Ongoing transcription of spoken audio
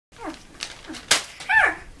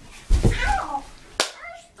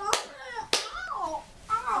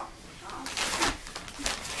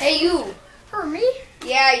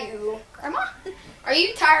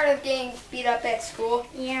tired of getting beat up at school?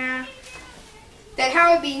 Yeah. Then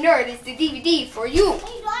How to Be Nerd is the DVD for you.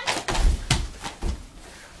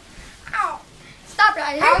 Ow. Stop it.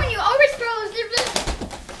 I hate when you always throw those different.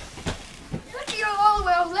 Look, you're all the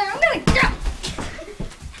way over there. I'm going to go.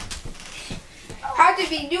 How to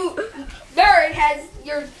Be Nerd has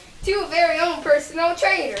your 2 very own personal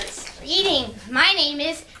trainers. Greetings. My name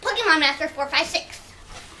is Pokemon Master 456.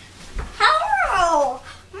 Hello.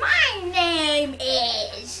 My name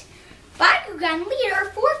is Bakugan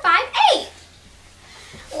Leader 458.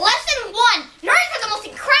 Lesson 1. Nerds have the most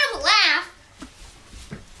incredible laugh.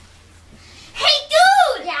 Hey,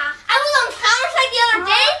 dude! Yeah? I was on Counter-Strike the other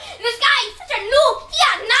day, and this guy is such a noob. He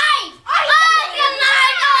got a knife! He got a knife!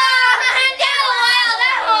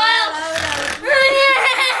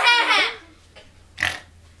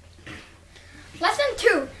 Lesson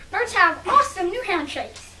 2. Nerds have awesome new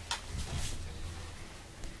handshakes.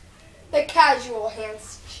 The casual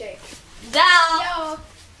handshake. Yo.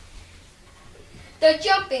 The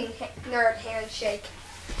jumping nerd handshake.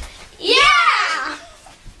 Yeah!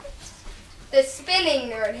 The spinning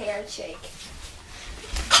nerd handshake.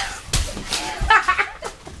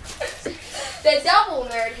 The double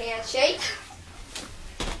nerd handshake.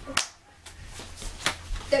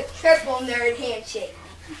 The triple nerd handshake.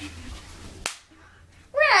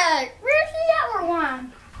 Red, where's the other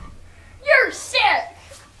one? You're sick.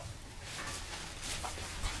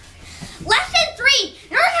 Lesson 3.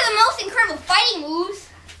 Nerds have the most incredible fighting moves.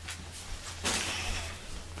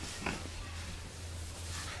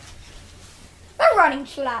 The running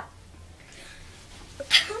slap.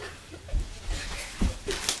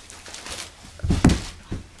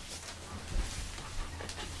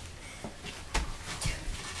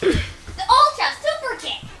 The ultra super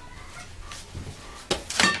kick.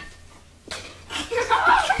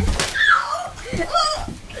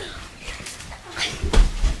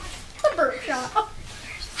 The bird shot.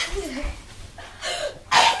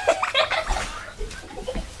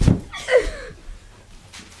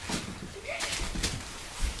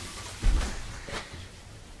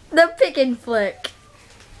 The pick and flick.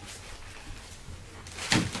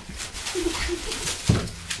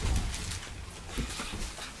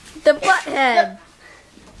 The butt head.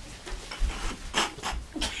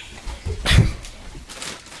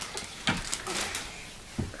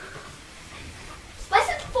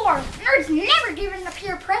 Lesson 4. Nerds never give in to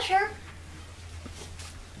peer pressure.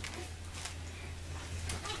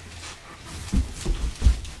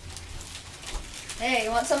 Hey,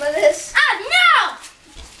 you want some of this? Ah, no!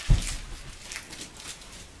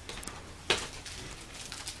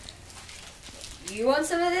 You want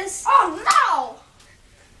some of this? Oh, no!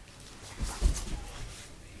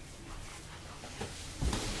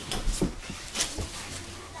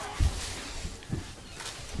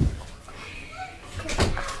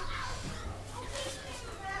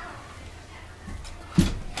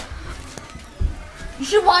 You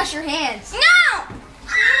should wash your hands. No!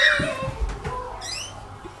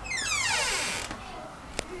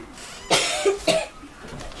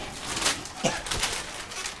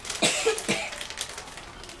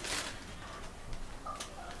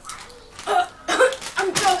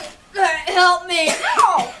 I'm going. Help me.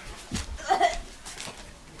 No!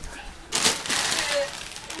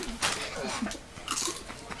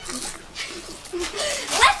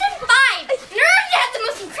 Lesson 5. Nerds have the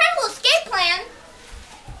most incredible escape plan.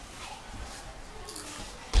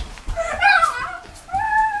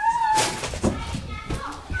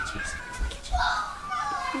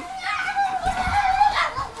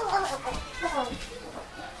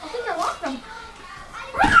 I think I lost them.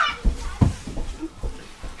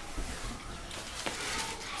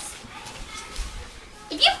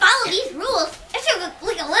 If you follow these rules, it should look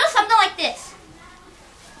like a little something like this.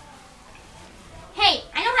 Hey,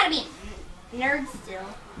 I know how to be a nerd still.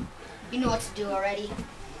 You know what to do already.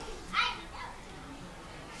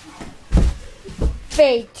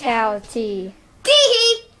 Fatality.